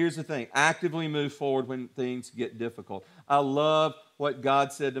 So here's the thing. Actively move forward when things get difficult. I love what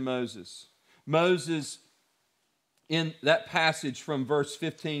God said to Moses. Moses, in that passage from verse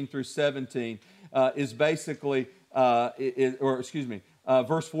 15 through 17, is basically,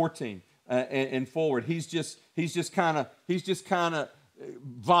 verse 14 and forward. He's just kind of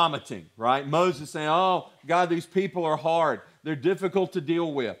vomiting, right? Moses saying, "Oh God, these people are hard. They're difficult to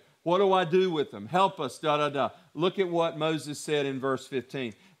deal with. What do I do with them? Help us, da, da, da." Look at what Moses said in verse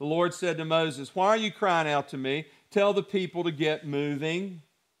 15. The Lord said to Moses, "Why are you crying out to me? Tell the people to get moving."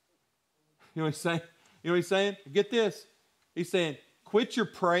 You know what he's saying? You know what he's saying? Get this. He's saying, quit your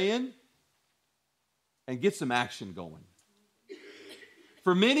praying and get some action going.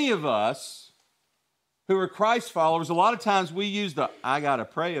 For many of us who are Christ followers, a lot of times we use the "I got to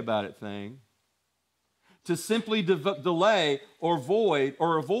pray about it" thing to simply delay or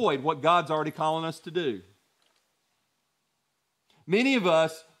avoid what God's already calling us to do. Many of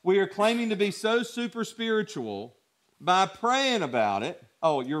us, we are claiming to be so super spiritual by praying about it.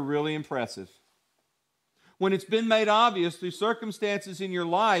 Oh, you're really impressive. When it's been made obvious through circumstances in your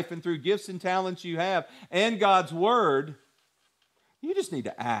life and through gifts and talents you have and God's Word, you just need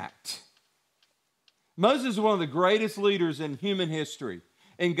to act. Moses is one of the greatest leaders in human history.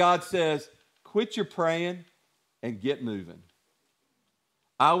 And God says, quit your praying and get moving.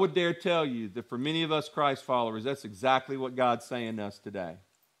 I would dare tell you that for many of us Christ followers, that's exactly what God's saying to us today.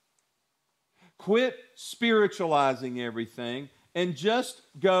 Quit spiritualizing everything and just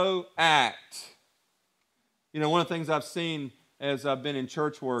go act. You know, one of the things I've seen as I've been in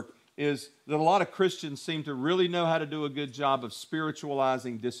church work is that a lot of Christians seem to really know how to do a good job of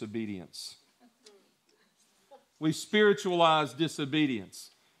spiritualizing disobedience. We spiritualize disobedience.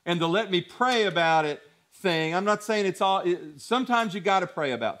 And the "let me pray about it" thing, I'm not saying it's all, sometimes you got to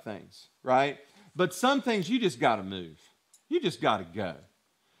pray about things, right? But some things you just got to move. You just got to go.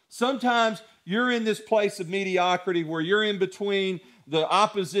 Sometimes you're in this place of mediocrity where you're in between the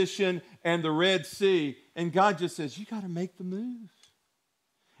opposition and the Red Sea, and God just says, you got to make the move.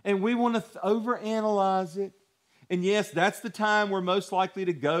 And we want to overanalyze it. And yes, that's the time we're most likely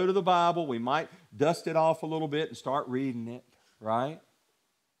to go to the Bible. We might dust it off a little bit and start reading it, right?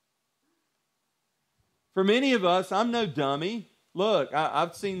 For many of us, I'm no dummy. Look,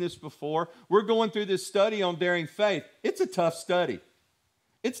 I've seen this before. We're going through this study on daring faith. It's a tough study.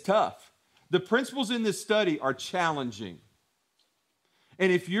 It's tough. The principles in this study are challenging.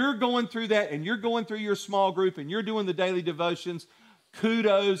 And if you're going through that and you're going through your small group and you're doing the daily devotions,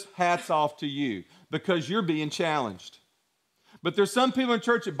 kudos, hats off to you because you're being challenged. But there's some people in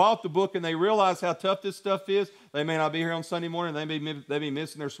church that bought the book and they realize how tough this stuff is. They may not be here on Sunday morning. They may be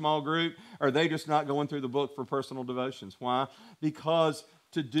missing their small group, or they just not going through the book for personal devotions. Why? Because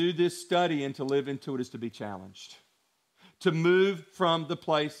to do this study and to live into it is to be challenged. To move from the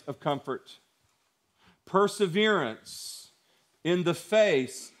place of comfort. Perseverance in the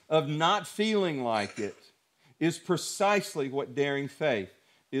face of not feeling like it is precisely what daring faith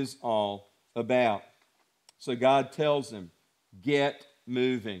is all about. So God tells them, get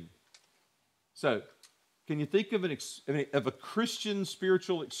moving. So, can you think of a Christian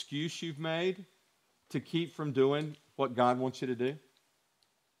spiritual excuse you've made to keep from doing what God wants you to do?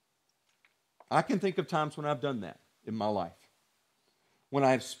 I can think of times when I've done that in my life. When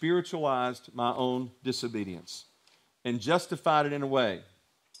I have spiritualized my own disobedience and justified it in a way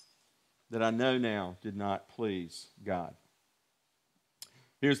that I know now did not please God.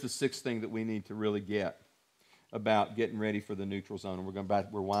 Here's the sixth thing that we need to really get about getting ready for the neutral zone.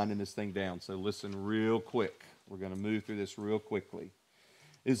 And we're winding this thing down, so listen real quick. We're going to move through this real quickly.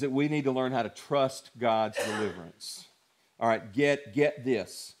 Is that we need to learn how to trust God's deliverance. All right, get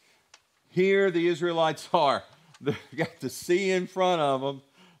this. Here the Israelites are. They got the sea in front of them.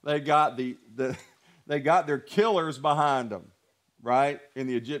 They got they got their killers behind them, right, in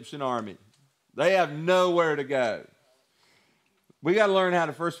the Egyptian army. They have nowhere to go. We got to learn how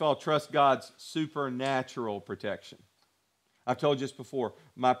to, first of all, trust God's supernatural protection. I've told you this before.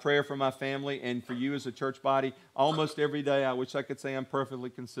 My prayer for my family and for you as a church body, almost every day, I wish I could say I'm perfectly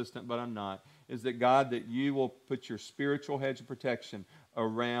consistent, but I'm not, is that God, that you will put your spiritual hedge of protection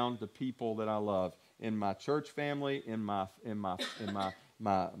around the people that I love. In my church family, in my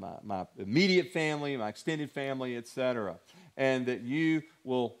my immediate family, my extended family, etc. And that you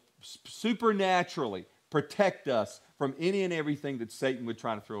will supernaturally protect us from any and everything that Satan would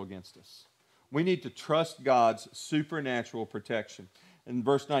try to throw against us. We need to trust God's supernatural protection. And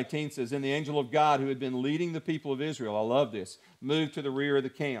verse 19 says, "And the angel of God who had been leading the people of Israel," I love this, "moved to the rear of the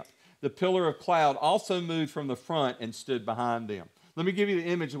camp. The pillar of cloud also moved from the front and stood behind them." Let me give you the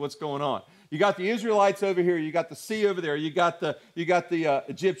image of what's going on. You got the Israelites over here. You got the sea over there. You got the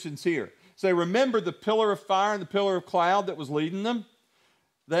Egyptians here. So remember the pillar of fire and the pillar of cloud that was leading them?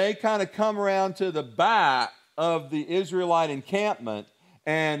 They kind of come around to the back of the Israelite encampment,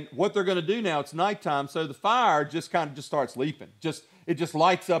 and what they're going to do now, it's nighttime, so the fire just starts leaping. It just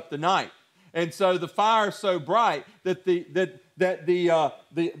lights up the night. And so the fire is so bright that the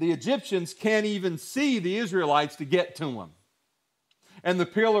Egyptians can't even see the Israelites to get to them. And the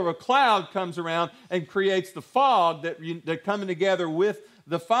pillar of cloud comes around and creates the fog that coming together with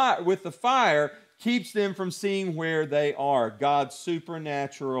the fire keeps them from seeing where they are. God's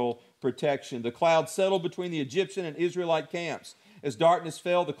supernatural protection. The cloud settled between the Egyptian and Israelite camps. As darkness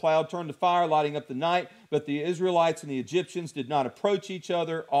fell, the cloud turned to fire, lighting up the night, but the Israelites and the Egyptians did not approach each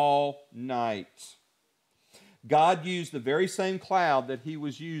other all night. God used the very same cloud that he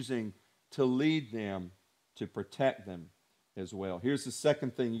was using to lead them, to protect them as well. Here's the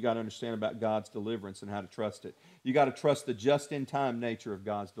second thing you got to understand about God's deliverance and how to trust it. You got to trust the just-in-time nature of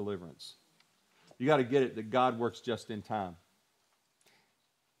God's deliverance. You got to get it that God works just in time.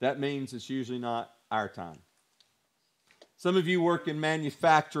 That means it's usually not our time. Some of you work in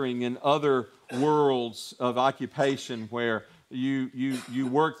manufacturing and other worlds of occupation where you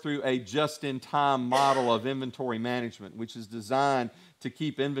work through a just-in-time model of inventory management, which is designed to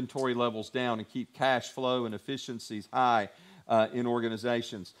keep inventory levels down and keep cash flow and efficiencies high in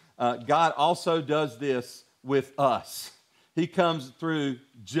organizations. God also does this with us. He comes through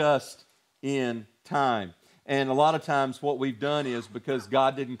just in time. And a lot of times what we've done is, because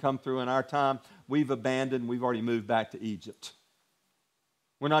God didn't come through in our time, we've already moved back to Egypt.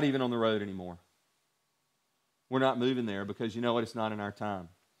 We're not even on the road anymore. We're not moving there because you know what? It's not in our time.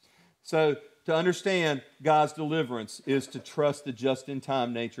 So to understand God's deliverance is to trust the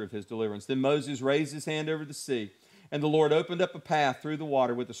just-in-time nature of his deliverance. Then Moses raised his hand over the sea, and the Lord opened up a path through the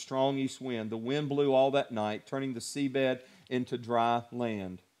water with a strong east wind. The wind blew all that night, turning the seabed into dry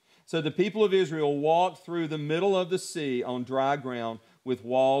land. So the people of Israel walked through the middle of the sea on dry ground with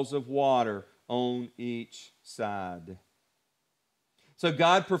walls of water on each side. So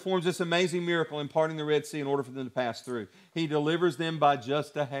God performs this amazing miracle in parting the Red Sea in order for them to pass through. He delivers them by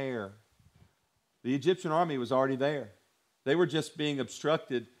just a hair. The Egyptian army was already there. They were just being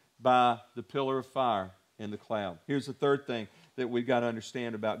obstructed by the pillar of fire and the cloud. Here's the third thing that we've got to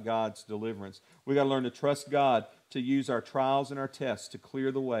understand about God's deliverance. We've got to learn to trust God to use our trials and our tests to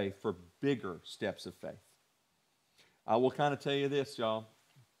clear the way for bigger steps of faith. I will kind of tell you this, y'all.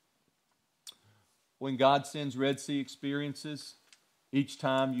 When God sends Red Sea experiences, each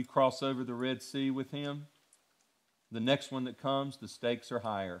time you cross over the Red Sea with him, the next one that comes, the stakes are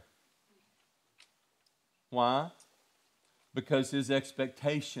higher. Why? Because his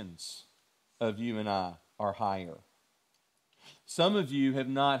expectations of you and I are higher. Some of you have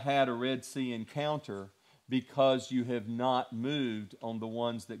not had a Red Sea encounter because you have not moved on the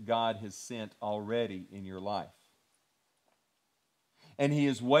ones that God has sent already in your life. And he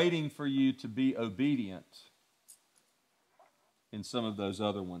is waiting for you to be obedient in some of those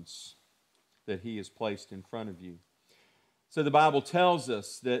other ones that he has placed in front of you. So the Bible tells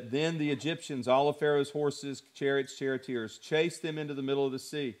us that then the Egyptians, all of Pharaoh's horses, chariots, charioteers, chased them into the middle of the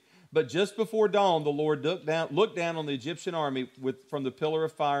sea. But just before dawn, the Lord looked down on the Egyptian army from the pillar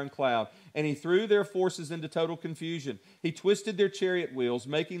of fire and cloud, and he threw their forces into total confusion. He twisted their chariot wheels,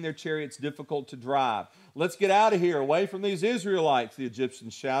 making their chariots difficult to drive. "Let's get out of here, away from these Israelites," the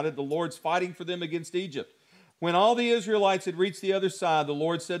Egyptians shouted. "The Lord's fighting for them against Egypt." When all the Israelites had reached the other side, the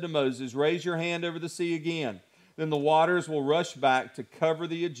Lord said to Moses, "Raise your hand over the sea again. Then the waters will rush back to cover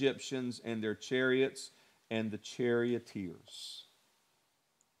the Egyptians and their chariots and the charioteers."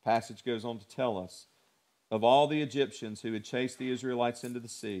 The passage goes on to tell us, of all the Egyptians who had chased the Israelites into the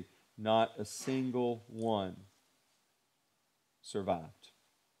sea, not a single one survived.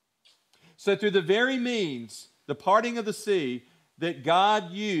 So through the very means, the parting of the sea, that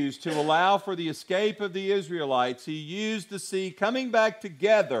God used to allow for the escape of the Israelites, he used the sea coming back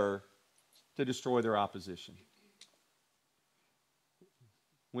together to destroy their opposition.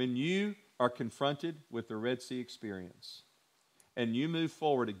 When you are confronted with the Red Sea experience and you move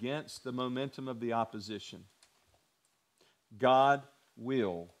forward against the momentum of the opposition, God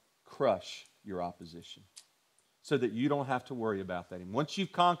will crush your opposition. so that you don't have to worry about that. And once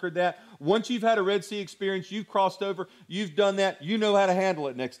you've conquered that, once you've had a Red Sea experience, you've crossed over, you've done that, you know how to handle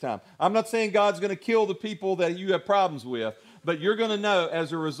it next time. I'm not saying God's going to kill the people that you have problems with, but you're going to know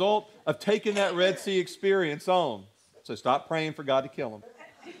as a result of taking that Red Sea experience on. So stop praying for God to kill them.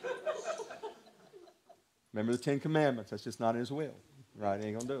 Remember the 10 Commandments. That's just not in His will. Right? He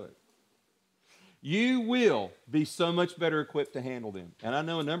ain't going to do it. You will be so much better equipped to handle them. And I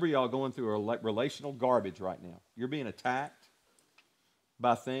know a number of y'all going through a relational garbage right now. You're being attacked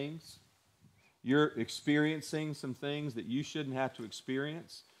by things. You're experiencing some things that you shouldn't have to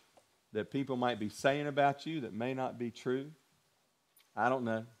experience, that people might be saying about you that may not be true. I don't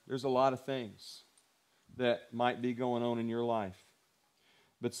know. There's a lot of things that might be going on in your life.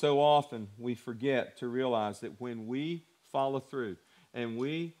 But so often we forget to realize that when we follow through and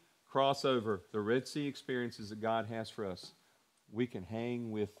we cross over the Red Sea experiences that God has for us, we can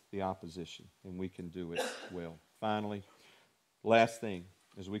hang with the opposition and we can do it well. Finally, last thing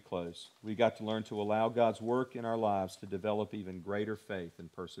as we close, we got to learn to allow God's work in our lives to develop even greater faith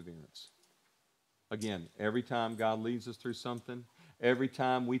and perseverance. Again, every time God leads us through something, every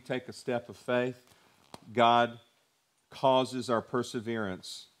time we take a step of faith, God causes our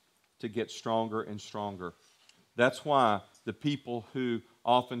perseverance to get stronger and stronger. That's why the people who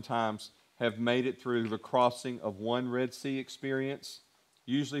oftentimes have made it through the crossing of one Red Sea experience,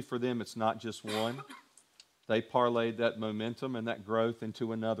 usually for them it's not just one. They parlayed that momentum and that growth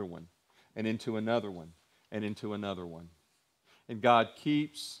into another one, and into another one, and into another one. And God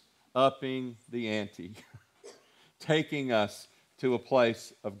keeps upping the ante, taking us to a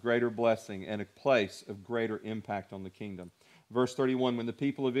place of greater blessing and a place of greater impact on the kingdom. Verse 31, when the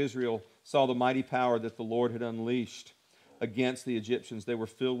people of Israel saw the mighty power that the Lord had unleashed against the Egyptians, they were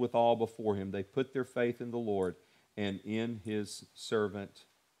filled with awe before him. They put their faith in the Lord and in his servant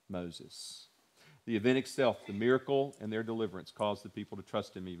Moses. The event itself, the miracle and their deliverance, caused the people to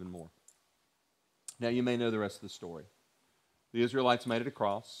trust him even more. Now you may know the rest of the story. The Israelites made it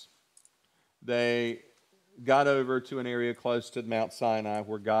across. They got over to an area close to Mount Sinai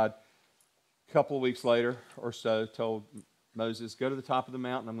where God, a couple of weeks later or so, told Moses, go to the top of the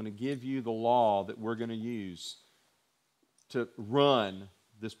mountain. I'm going to give you the law that we're going to use to run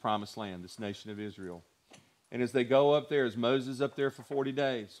this promised land, this nation of Israel. And as they go up there, as Moses is up there for 40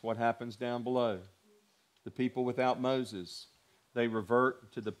 days, what happens down below? The people without Moses, they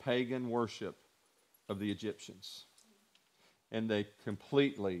revert to the pagan worship of the Egyptians. And they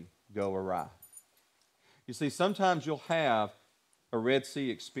completely go awry. You see, sometimes you'll have a Red Sea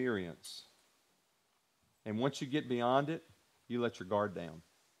experience. And once you get beyond it, you let your guard down.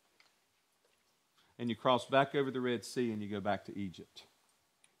 And you cross back over the Red Sea and you go back to Egypt.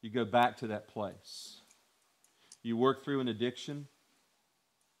 You go back to that place. You work through an addiction.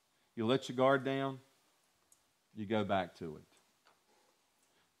 You let your guard down. You go back to it.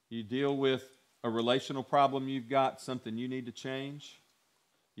 You deal with a relational problem you've got, something you need to change.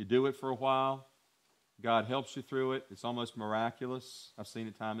 You do it for a while. God helps you through it. It's almost miraculous. I've seen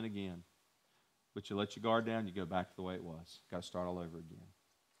it time and again. But you let your guard down, you go back to the way it was. Got to start all over again.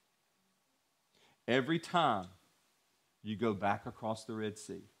 Every time you go back across the Red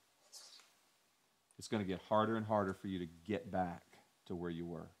Sea, it's going to get harder and harder for you to get back to where you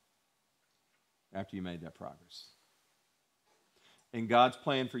were after you made that progress. And God's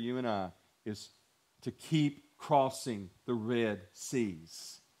plan for you and I is to keep crossing the Red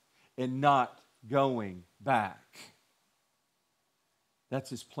Seas and not going back. That's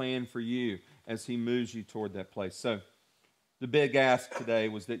his plan for you as he moves you toward that place. So the big ask today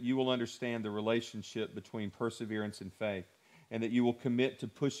was that you will understand the relationship between perseverance and faith, and that you will commit to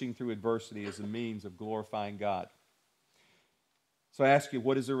pushing through adversity as a means of glorifying God. So I ask you,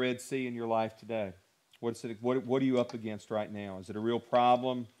 what is a Red Sea in your life today? What are you up against right now? Is it a real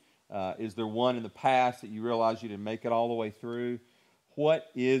problem? Is there one in the past that you realize you didn't make it all the way through? What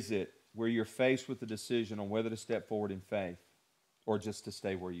is it where you're faced with the decision on whether to step forward in faith or just to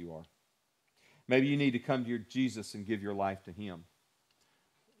stay where you are? Maybe you need to come to your Jesus and give your life to him.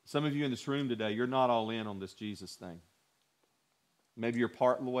 Some of you in this room today, you're not all in on this Jesus thing. Maybe you're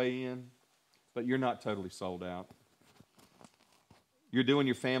part of the way in, but you're not totally sold out. You're doing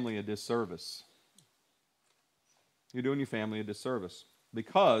your family a disservice. You're doing your family a disservice.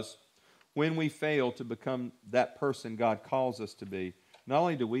 Because when we fail to become that person God calls us to be, not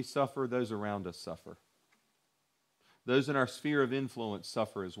only do we suffer, those around us suffer. Those in our sphere of influence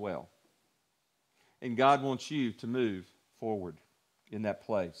suffer as well. And God wants you to move forward in that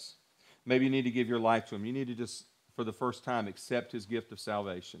place. Maybe you need to give your life to him. You need to just, for the first time, accept his gift of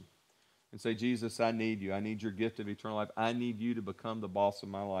salvation. and say, Jesus, I need you. I need your gift of eternal life. I need you to become the boss of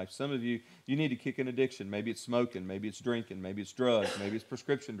my life. Some of you, you need to kick an addiction. Maybe it's smoking. Maybe it's drinking. Maybe it's drugs. Maybe it's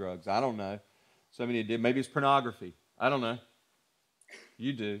prescription drugs. I don't know. Some of you did. Maybe it's pornography. I don't know.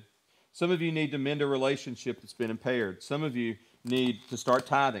 You do. Some of you need to mend a relationship that's been impaired. Some of you need to start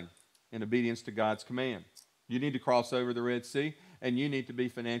tithing in obedience to God's command. You need to cross over the Red Sea, and you need to be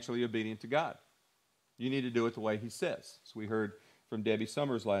financially obedient to God. You need to do it the way He says. So we heard from Debbie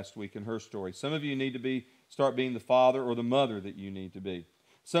Summers last week in her story. Some of you need to start being the father or the mother that you need to be.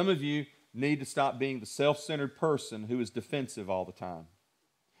 Some of you need to stop being the self-centered person who is defensive all the time.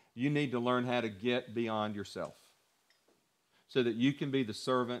 You need to learn how to get beyond yourself so that you can be the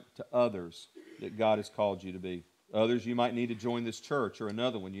servant to others that God has called you to be. Others, you might need to join this church or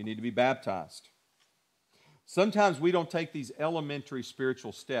another one. You need to be baptized. Sometimes we don't take these elementary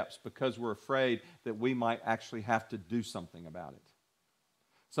spiritual steps because we're afraid that we might actually have to do something about it.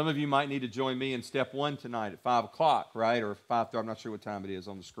 Some of you might need to join me in step 1 tonight at 5 o'clock, right? Or 5:30. I'm not sure what time it is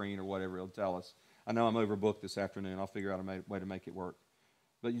on the screen or whatever it'll tell us. I know I'm overbooked this afternoon. I'll figure out a way to make it work.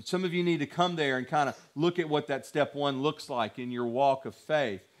 But some of you need to come there and kind of look at what that step 1 looks like in your walk of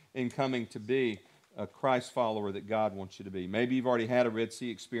faith in coming to be a Christ follower that God wants you to be. Maybe you've already had a Red Sea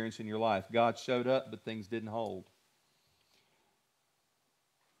experience in your life. God showed up, but things didn't hold.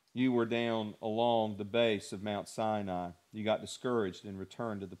 You were down along the base of Mount Sinai. You got discouraged and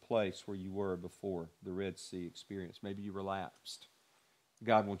returned to the place where you were before the Red Sea experience. Maybe you relapsed.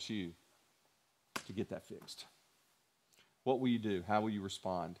 God wants you to get that fixed. What will you do? How will you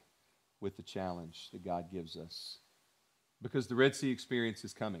respond with the challenge that God gives us? Because the Red Sea experience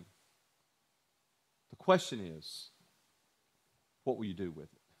is coming. The question is, what will you do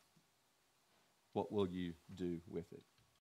with it? What will you do with it?